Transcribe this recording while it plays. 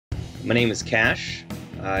My name is Cash.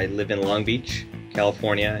 I live in Long Beach,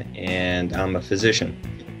 California, and I'm a physician.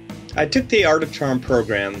 I took the Art of Charm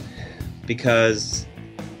program because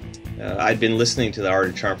I'd been listening to the Art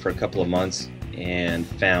of Charm for a couple of months and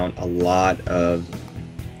found a lot of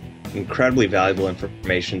incredibly valuable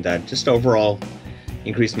information that just overall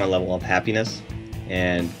increased my level of happiness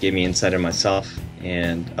and gave me insight in myself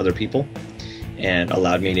and other people and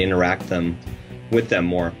allowed me to interact with them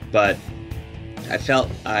more. But I felt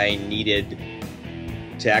I needed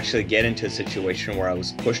to actually get into a situation where I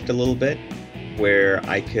was pushed a little bit, where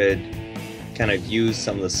I could kind of use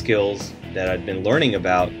some of the skills that I'd been learning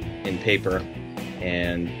about in paper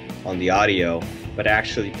and on the audio, but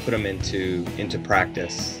actually put them into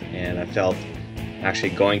practice. And I felt actually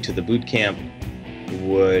going to the boot camp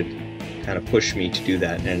would kind of push me to do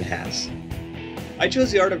that, and it has. I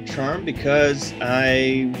chose the Art of Charm because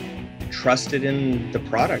I trusted in the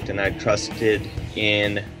product and I trusted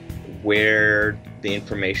in where the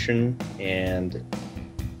information and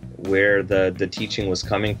where the teaching was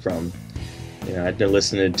coming from. You know, I'd been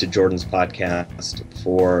listening to Jordan's podcast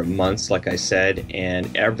for months, like I said,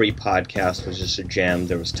 and every podcast was just a gem.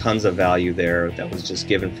 There was tons of value there that was just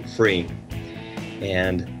given for free.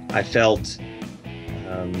 And I felt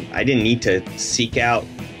I didn't need to seek out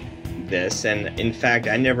this. And in fact,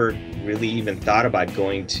 I never really even thought about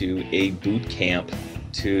going to a boot camp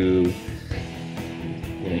to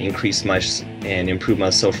increase and improve my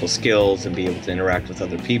social skills and be able to interact with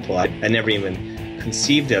other people. I never even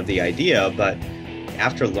conceived of the idea, but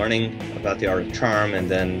after learning about the Art of Charm and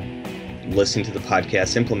then listening to the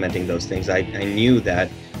podcast, implementing those things, I knew that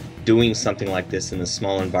doing something like this in a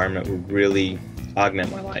small environment would really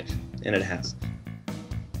augment my life, and it has.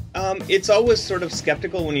 It's always sort of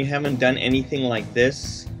skeptical when you haven't done anything like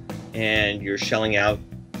this and you're shelling out,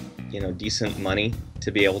 decent money to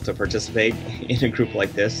be able to participate in a group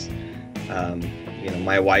like this.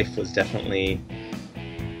 My wife was definitely,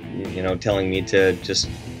 telling me to just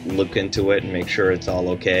look into it and make sure it's all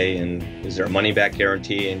okay, and is there a money back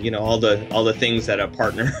guarantee, and all the things that a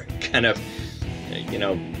partner kind of,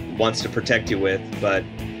 wants to protect you with. But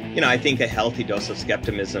I think a healthy dose of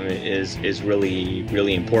skepticism is really,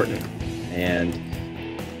 really important. And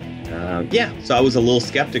so I was a little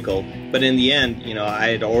skeptical, but in the end, I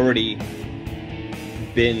had already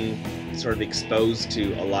been sort of exposed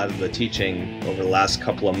to a lot of the teaching over the last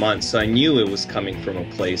couple of months, so I knew it was coming from a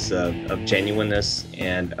place of genuineness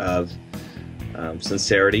and of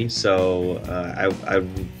sincerity. So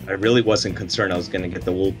I really wasn't concerned I was going to get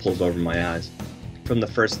the wool pulled over my eyes. From the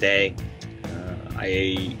first day,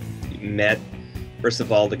 I met, first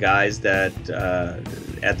of all, the guys that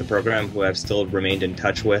at the program who I've still remained in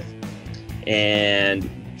touch with, and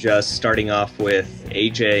just starting off with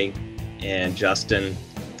AJ and Justin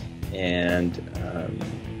and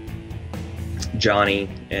Johnny,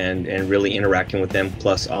 and really interacting with them,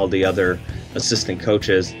 plus all the other assistant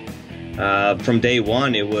coaches. From day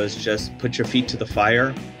one, it was just put your feet to the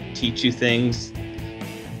fire, teach you things,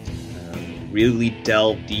 really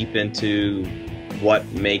delve deep into what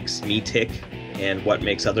makes me tick and what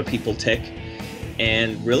makes other people tick,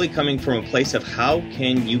 and really coming from a place of how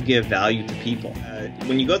can you give value to people.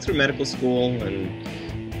 When you go through medical school and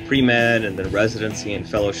pre-med and then residency and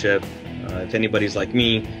fellowship, if anybody's like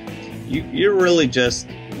me, you're really just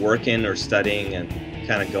working or studying and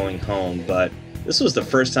kind of going home. But this was the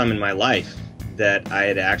first time in my life that I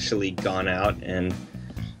had actually gone out and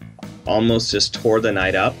almost just tore the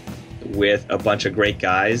night up with a bunch of great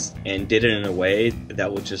guys, and did it in a way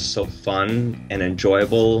that was just so fun and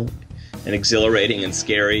enjoyable and exhilarating and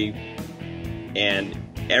scary. And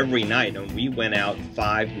every night, and we went out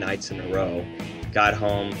 5 nights in a row, got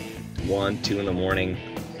home 1, 2 in the morning,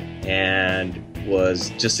 and was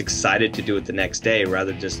just excited to do it the next day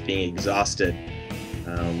rather than just being exhausted.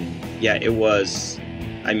 It was,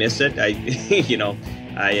 I miss it. I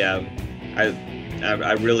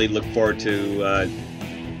really look forward to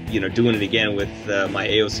doing it again with my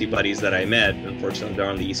AOC buddies that I met. Unfortunately, they're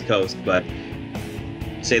on the East Coast, but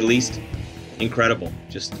to say the least, incredible.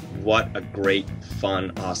 Just what a great,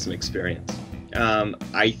 fun, awesome experience.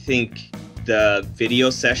 I think the video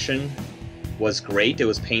session was great. It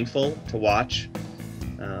was painful to watch,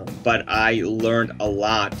 but I learned a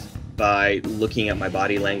lot by looking at my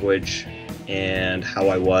body language and how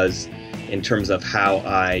I was in terms of how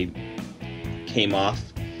I came off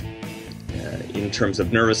in terms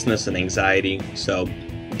of nervousness and anxiety. So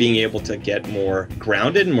being able to get more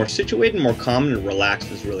grounded and more situated and more calm and relaxed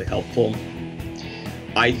was really helpful.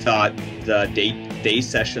 I thought the day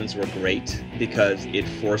sessions were great because it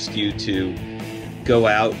forced you to go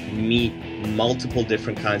out, meet multiple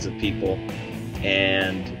different kinds of people,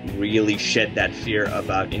 and really shed that fear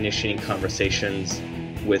about initiating conversations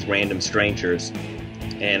with random strangers.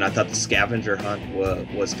 And I thought the scavenger hunt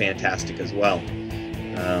was fantastic as well.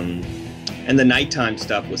 And the nighttime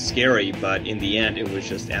stuff was scary, but in the end, it was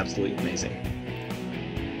just absolutely amazing.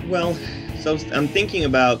 Well, so I'm thinking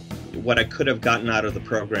about what I could have gotten out of the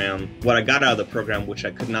program, what I got out of the program, which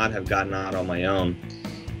I could not have gotten out on my own.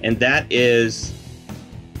 And that is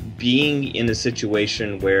being in a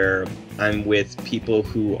situation where I'm with people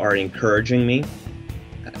who are encouraging me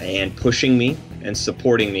and pushing me and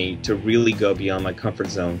supporting me to really go beyond my comfort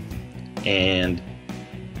zone, and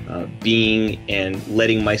being and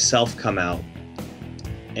letting myself come out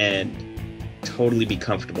and totally be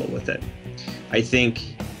comfortable with it. I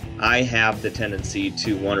think I have the tendency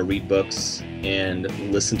to want to read books and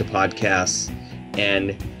listen to podcasts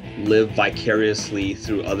and live vicariously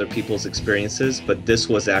through other people's experiences, but this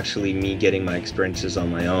was actually me getting my experiences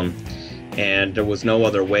on my own. And there was no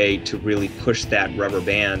other way to really push that rubber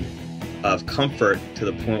band of comfort to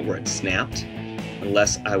the point where it snapped,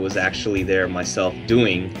 unless I was actually there myself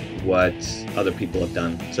doing what other people have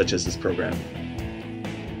done, such as this program.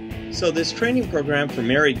 So this training program for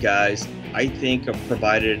married guys, I think,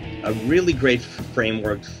 provided a really great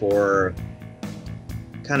framework for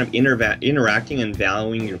kind of interacting and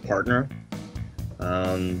valuing your partner,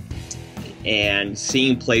 and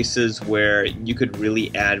seeing places where you could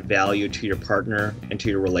really add value to your partner and to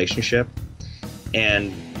your relationship.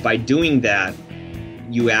 And by doing that,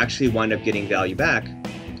 you actually wind up getting value back.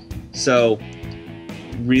 So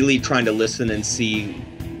really trying to listen and see,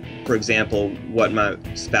 for example, what my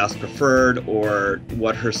spouse preferred or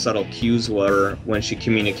what her subtle cues were when she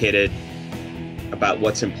communicated about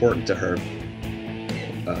what's important to her.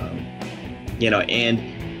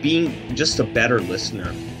 And being just a better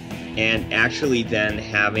listener, and actually then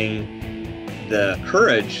having the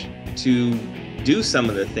courage to do some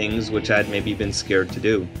of the things which I'd maybe been scared to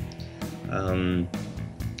do.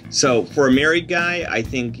 So for a married guy, I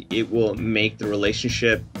think it will make the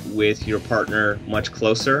relationship with your partner much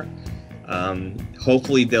closer.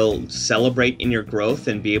 Hopefully they'll celebrate in your growth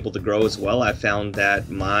and be able to grow as well. I found that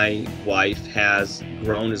my wife has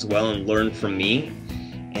grown as well and learned from me,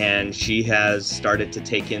 and she has started to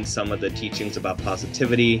take in some of the teachings about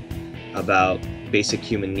positivity, about basic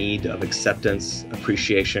human need of acceptance,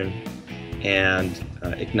 appreciation, and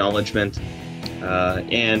acknowledgement.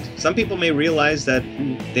 And some people may realize that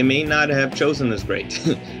they may not have chosen as great,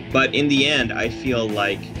 but in the end, I feel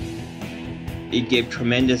like it gave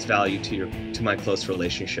tremendous value to my close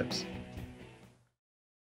relationships.